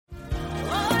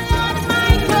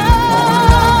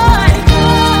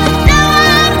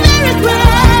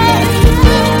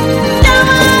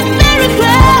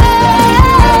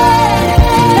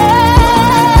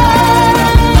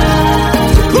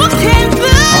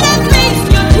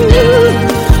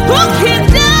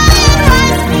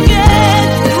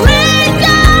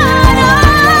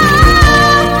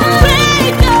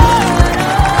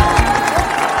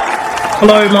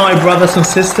Hello, my brothers and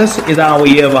sisters. It's our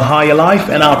year of a higher life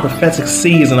and our prophetic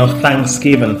season of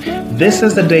thanksgiving. This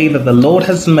is the day that the Lord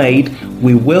has made.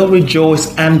 We will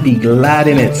rejoice and be glad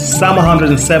in it. Psalm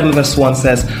 107 verse 1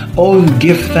 says, "Oh,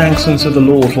 give thanks unto the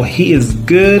Lord, for he is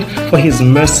good, for his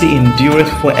mercy endureth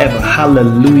forever."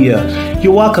 Hallelujah.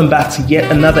 You're welcome back to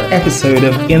yet another episode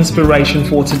of Inspiration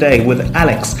for Today with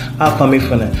Alex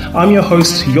Afamifune. I'm your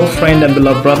host, your friend and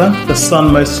beloved brother, the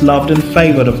son most loved and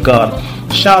favored of God.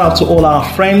 Shout out to all our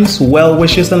friends,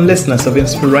 well-wishers and listeners of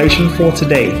Inspiration for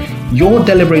Today. Your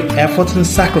deliberate effort and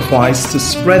sacrifice to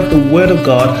spread the word of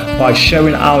God by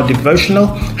sharing our devotional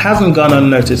hasn't gone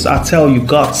unnoticed. I tell you,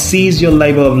 God sees your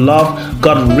labor of love.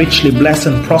 God richly bless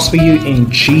and prosper you in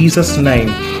Jesus' name.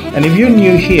 And if you're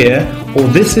new here, or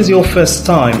this is your first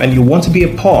time and you want to be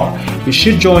a part, you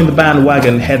should join the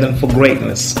bandwagon heading for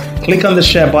greatness. Click on the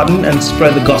share button and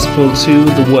spread the gospel to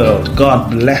the world.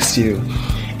 God bless you.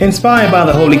 Inspired by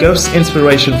the Holy Ghost,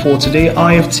 Inspiration for Today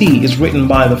IFT is written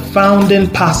by the founding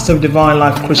pastor of Divine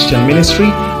Life Christian Ministry,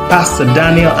 Pastor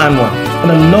Daniel Anwan,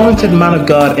 an anointed man of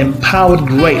God empowered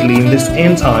greatly in this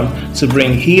end time to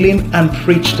bring healing and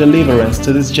preach deliverance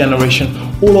to this generation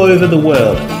all over the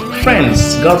world.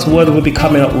 Friends, God's word will be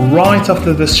coming up right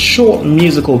after this short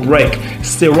musical break.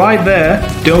 Stay right there,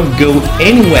 don't go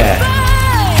anywhere.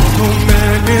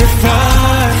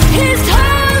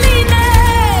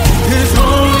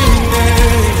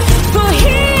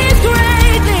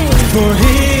 For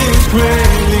he is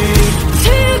greatly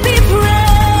to be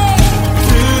praised.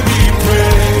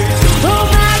 Oh,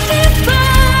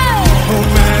 magnify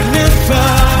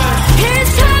his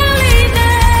holy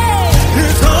name.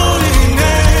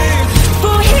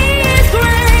 For he is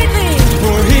greatly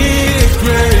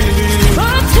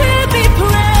oh, to be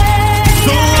praised.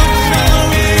 So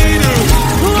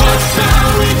what shall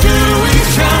we do? We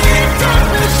shall lift up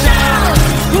the shout.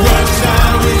 What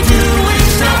shall we do? We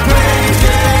shall praise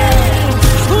him.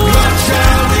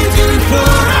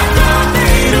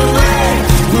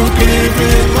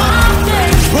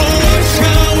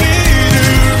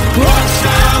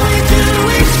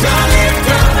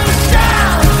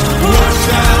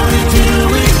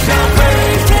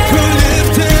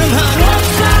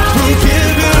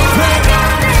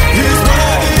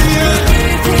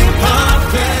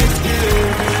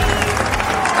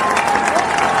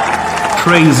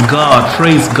 Praise God,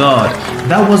 praise God.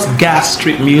 That was Gas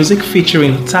Street Music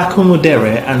featuring Taku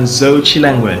Mudere and Zoe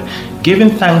Chilengwe,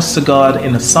 giving thanks to God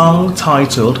in a song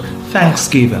titled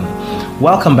Thanksgiving.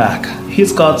 Welcome back.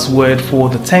 Here's God's word for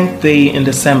the 10th day in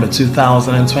December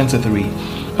 2023.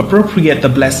 Appropriate the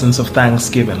blessings of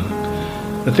Thanksgiving.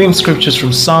 The theme scriptures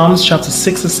from Psalms chapter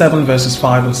 67 verses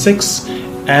 5 and 6,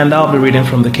 and I'll be reading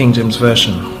from the King James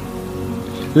Version.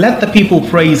 Let the people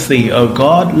praise thee, O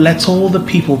God, let all the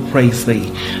people praise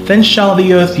thee. Then shall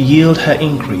the earth yield her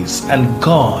increase, and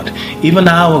God, even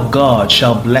our God,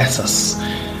 shall bless us.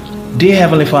 Dear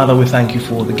Heavenly Father, we thank you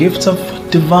for the gift of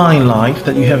divine life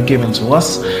that you have given to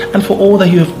us, and for all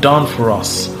that you have done for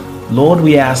us. Lord,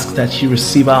 we ask that you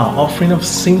receive our offering of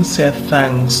sincere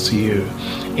thanks to you.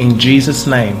 In Jesus'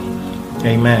 name,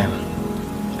 amen.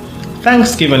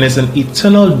 Thanksgiving is an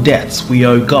eternal debt we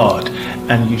owe God,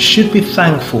 and you should be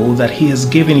thankful that he has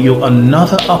given you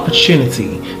another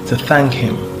opportunity to thank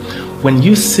him. When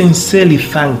you sincerely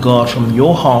thank God from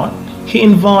your heart, he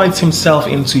invites himself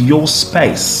into your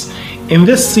space. In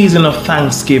this season of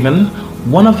Thanksgiving,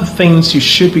 one of the things you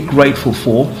should be grateful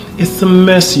for is the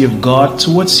mercy of God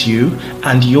towards you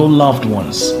and your loved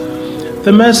ones.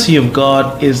 The mercy of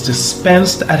God is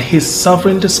dispensed at his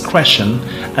sovereign discretion,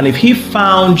 and if he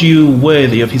found you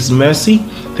worthy of his mercy,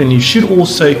 then you should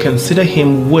also consider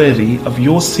him worthy of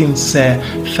your sincere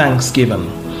thanksgiving.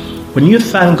 When you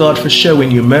thank God for showing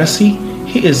you mercy,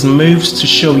 he is moved to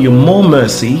show you more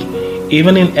mercy,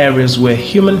 even in areas where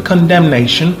human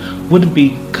condemnation would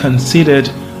be considered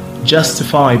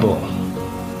justifiable.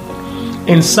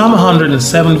 In Psalm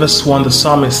 107 verse 1, the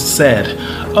psalmist said,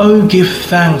 "Oh, give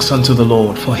thanks unto the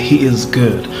Lord, for he is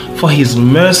good, for his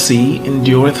mercy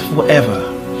endureth forever."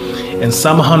 In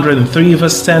Psalm 103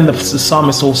 verse 10, the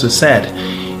psalmist also said,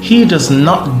 "He does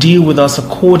not deal with us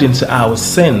according to our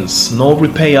sins, nor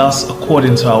repay us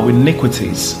according to our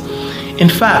iniquities." In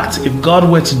fact, if God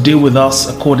were to deal with us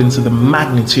according to the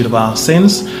magnitude of our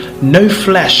sins, no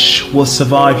flesh will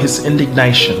survive his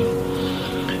indignation.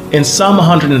 In Psalm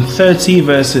 130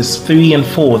 verses 3 and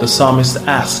 4, the psalmist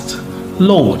asked,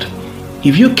 "Lord,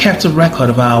 if you kept a record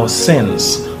of our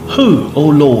sins, who, O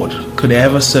Lord, could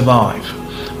ever survive?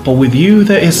 But with you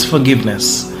there is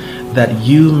forgiveness, that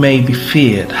you may be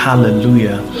feared."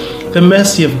 Hallelujah. The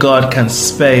mercy of God can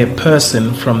spare a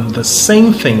person from the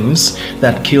same things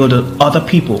that killed other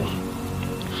people.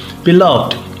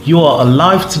 Beloved, you are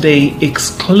alive today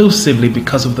exclusively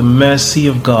because of the mercy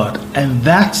of God, and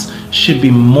that should be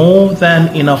more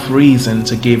than enough reason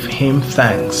to give Him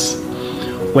thanks.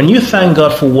 When you thank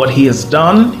God for what He has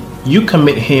done, you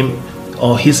commit Him,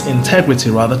 or His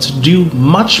integrity rather, to do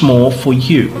much more for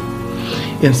you.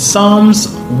 In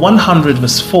Psalms 100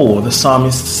 verse 4, the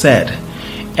psalmist said,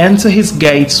 "Enter His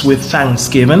gates with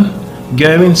thanksgiving,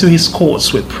 go into His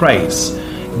courts with praise.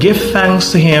 Give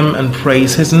thanks to Him and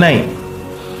praise His name."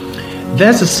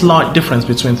 There's a slight difference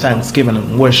between thanksgiving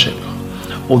and worship.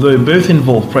 Although both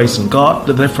involve praising God,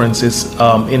 the difference is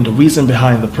in the reason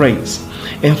behind the praise.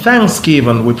 In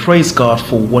thanksgiving, we praise God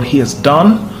for what He has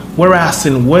done, whereas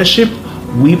in worship,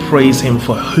 we praise Him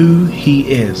for who He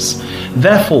is.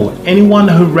 Therefore, anyone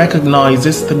who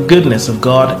recognizes the goodness of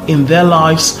God in their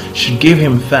lives should give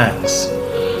Him thanks.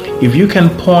 If you can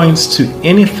point to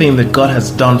anything that God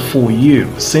has done for you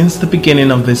since the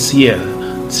beginning of this year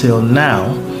till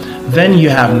now, then you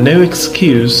have no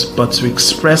excuse but to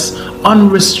express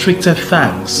unrestricted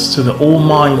thanks to the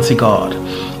Almighty God.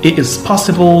 It is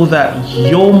possible that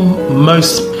your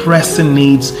most pressing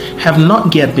needs have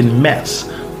not yet been met,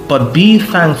 but be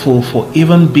thankful for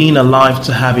even being alive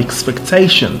to have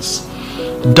expectations.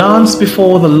 Dance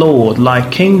before the Lord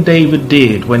like King David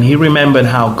did when he remembered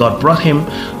how God brought him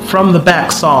from the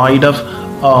backside of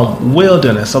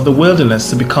the wilderness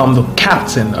to become the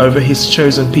captain over His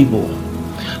chosen people.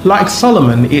 Like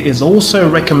Solomon, it is also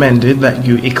recommended that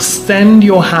you extend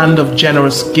your hand of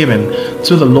generous giving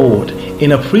to the Lord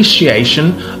in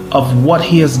appreciation of what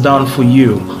He has done for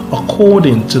you,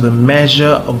 according to the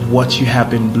measure of what you have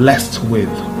been blessed with.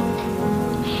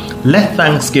 Let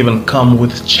thanksgiving come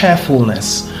with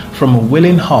cheerfulness from a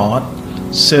willing heart,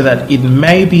 so that it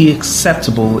may be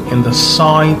acceptable in the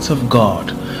sight of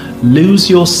God. Lose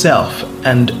yourself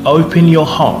and open your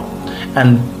heart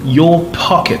and your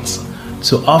pockets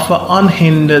to offer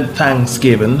unhindered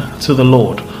thanksgiving to the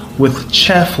Lord with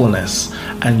cheerfulness,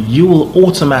 and you will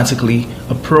automatically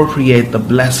appropriate the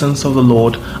blessings of the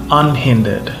Lord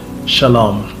unhindered.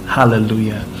 Shalom.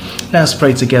 Hallelujah. Let's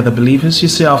pray together, believers. You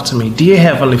say after me, "Dear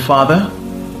Heavenly Father,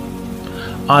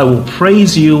 I will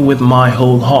praise You with my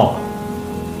whole heart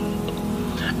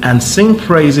and sing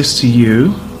praises to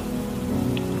You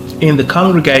in the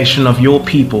congregation of Your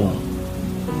people.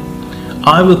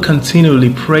 I will continually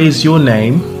praise Your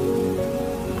name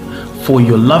for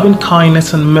Your loving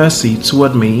kindness and mercy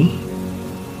toward me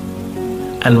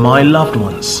and my loved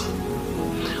ones.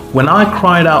 When I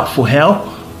cried out for help,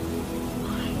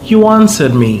 You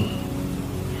answered me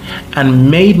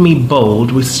and made me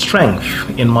bold with strength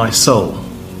in my soul.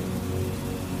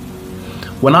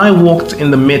 When I walked in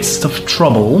the midst of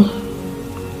trouble,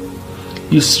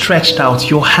 You stretched out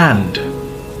Your hand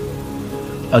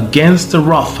against the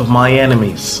wrath of my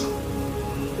enemies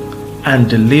and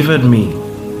delivered me.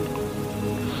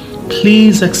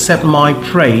 Please accept my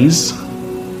praise,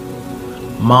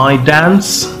 my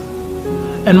dance,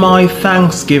 and my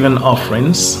thanksgiving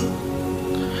offerings,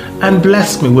 and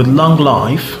bless me with long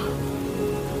life,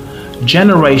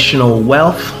 generational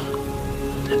wealth,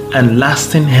 and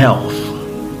lasting health.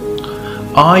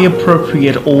 I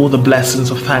appropriate all the blessings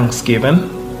of thanksgiving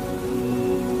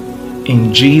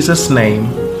in Jesus' name,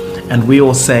 and we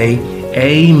all say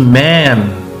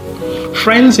Amen.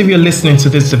 Friends, if you're listening to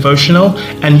this devotional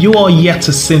and you are yet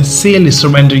to sincerely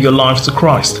surrender your life to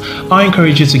Christ, I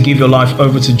encourage you to give your life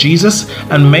over to Jesus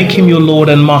and make Him your Lord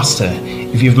and Master.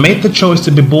 If you've made the choice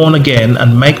to be born again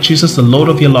and make Jesus the Lord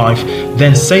of your life,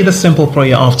 then say the simple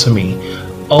prayer after me.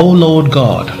 O Lord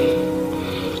God,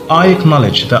 I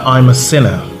acknowledge that I'm a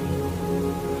sinner.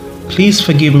 Please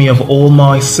forgive me of all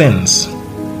my sins.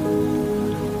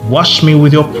 Wash me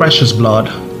with Your precious blood.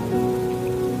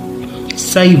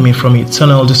 Save me from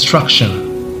eternal destruction.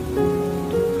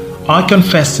 I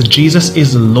confess that Jesus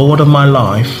is the Lord of my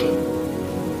life,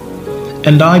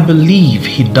 and I believe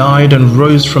He died and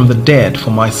rose from the dead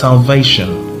for my salvation.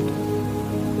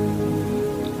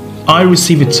 I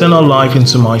receive eternal life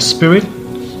into my spirit.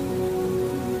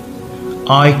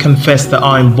 I confess that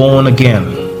I am born again.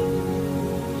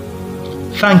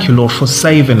 Thank You, Lord, for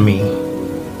saving me.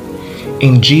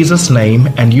 In Jesus' name,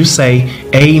 and you say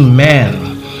Amen.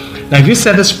 Now, if you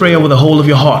said this prayer with the whole of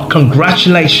your heart,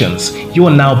 congratulations, you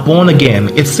are now born again.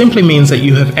 It simply means that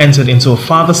you have entered into a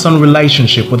father-son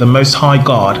relationship with the Most High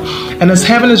God. And as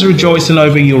heaven is rejoicing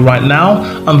over you right now,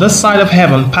 on this side of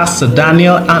heaven, Pastor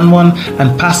Daniel Anwan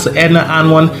and Pastor Edna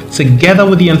Anwan, together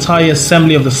with the entire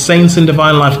assembly of the Saints in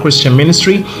Divine Life Christian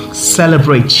Ministry,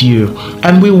 celebrate you.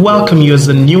 And we welcome you as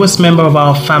the newest member of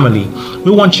our family.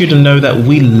 We want you to know that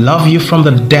we love you from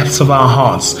the depths of our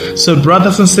hearts. So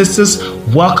brothers and sisters,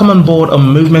 Welcome on board a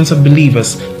movement of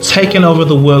believers taking over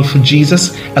the world for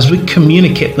Jesus as we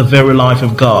communicate the very life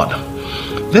of God.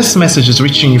 This message is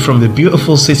reaching you from the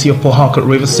beautiful city of Port Harcourt,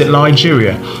 Rivers State,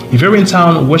 Nigeria. If you're in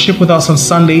town, worship with us on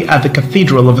Sunday at the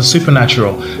Cathedral of the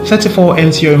Supernatural, 34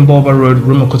 NTO Mboba Road,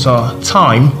 Rumukuta,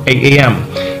 time 8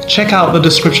 a.m. Check out the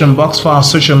description box for our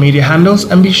social media handles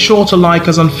and be sure to like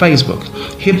us on Facebook.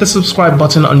 Hit the subscribe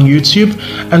button on YouTube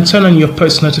and turn on your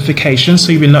post notifications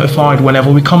so you'll be notified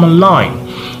whenever we come online.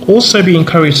 Also be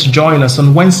encouraged to join us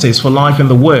on Wednesdays for Life in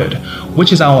the Word,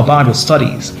 which is our Bible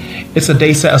studies. It's a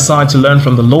day set aside to learn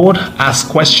from the Lord, ask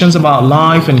questions about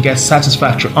life and get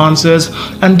satisfactory answers,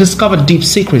 and discover deep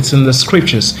secrets in the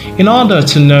scriptures in order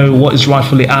to know what is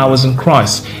rightfully ours in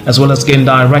Christ, as well as gain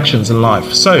directions in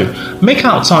life. So, make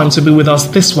out time to be with us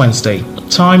this Wednesday.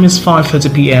 Time is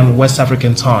 5:30 p.m. West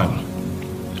African time.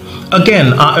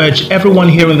 Again, I urge everyone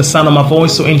hearing the sound of my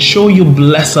voice to ensure you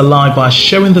bless a life by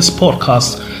sharing this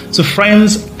podcast to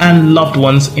friends and loved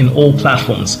ones in all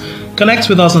platforms. Connect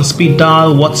with us on speed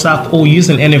dial, WhatsApp, or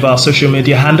using any of our social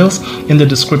media handles in the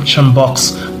description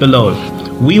box below.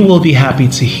 We will be happy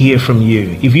to hear from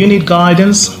you. If you need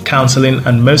guidance, counseling,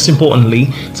 and most importantly,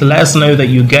 to let us know that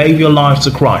you gave your life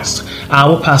to Christ,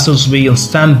 our pastors will be on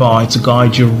standby to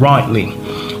guide you rightly.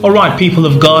 All right, people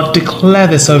of God, declare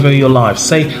this over your life.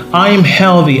 Say, I am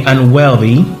healthy and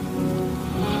wealthy.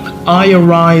 I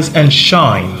arise and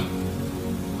shine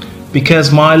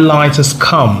because my light has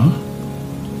come.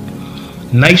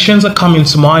 Nations are coming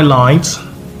to my light,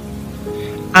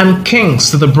 and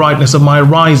kings to the brightness of my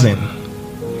rising.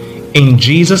 In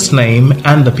Jesus' name,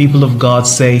 and the people of God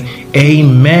say,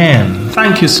 Amen.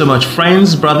 Thank you so much,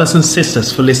 friends, brothers, and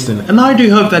sisters, for listening. And I do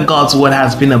hope that God's word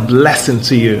has been a blessing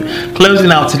to you.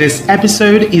 Closing out today's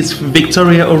episode is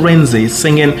Victoria Orenzi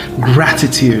singing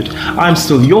Gratitude. I'm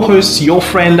still your host, your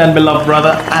friend, and beloved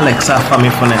brother, Alex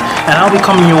Afamifone. And I'll be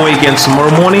coming your way again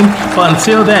tomorrow morning. But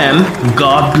until then,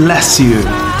 God bless you.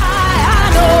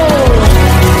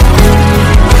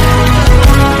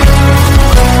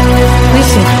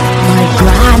 Listen, my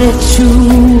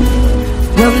gratitude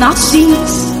will not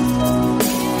cease.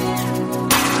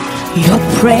 Your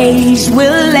praise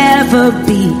will ever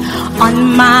be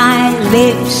on my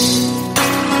lips.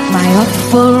 My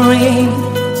offering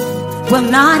will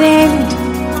not end.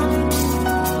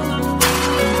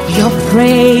 Your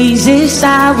praises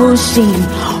I will sing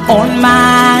on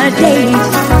my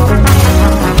days.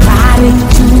 My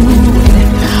gratitude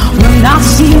will not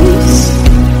cease.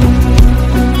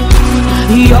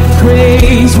 Your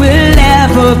praise will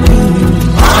ever be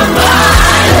on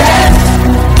my lips.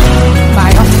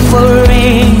 My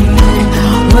offering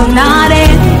will not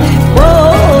end.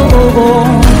 Oh,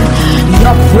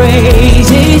 your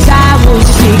praises I will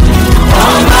sing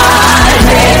on my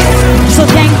lips. So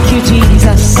thank you,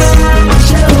 Jesus.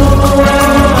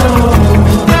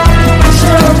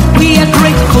 We are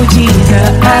grateful,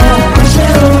 Jesus,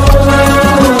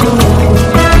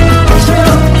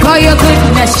 for your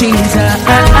goodness,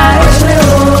 Jesus.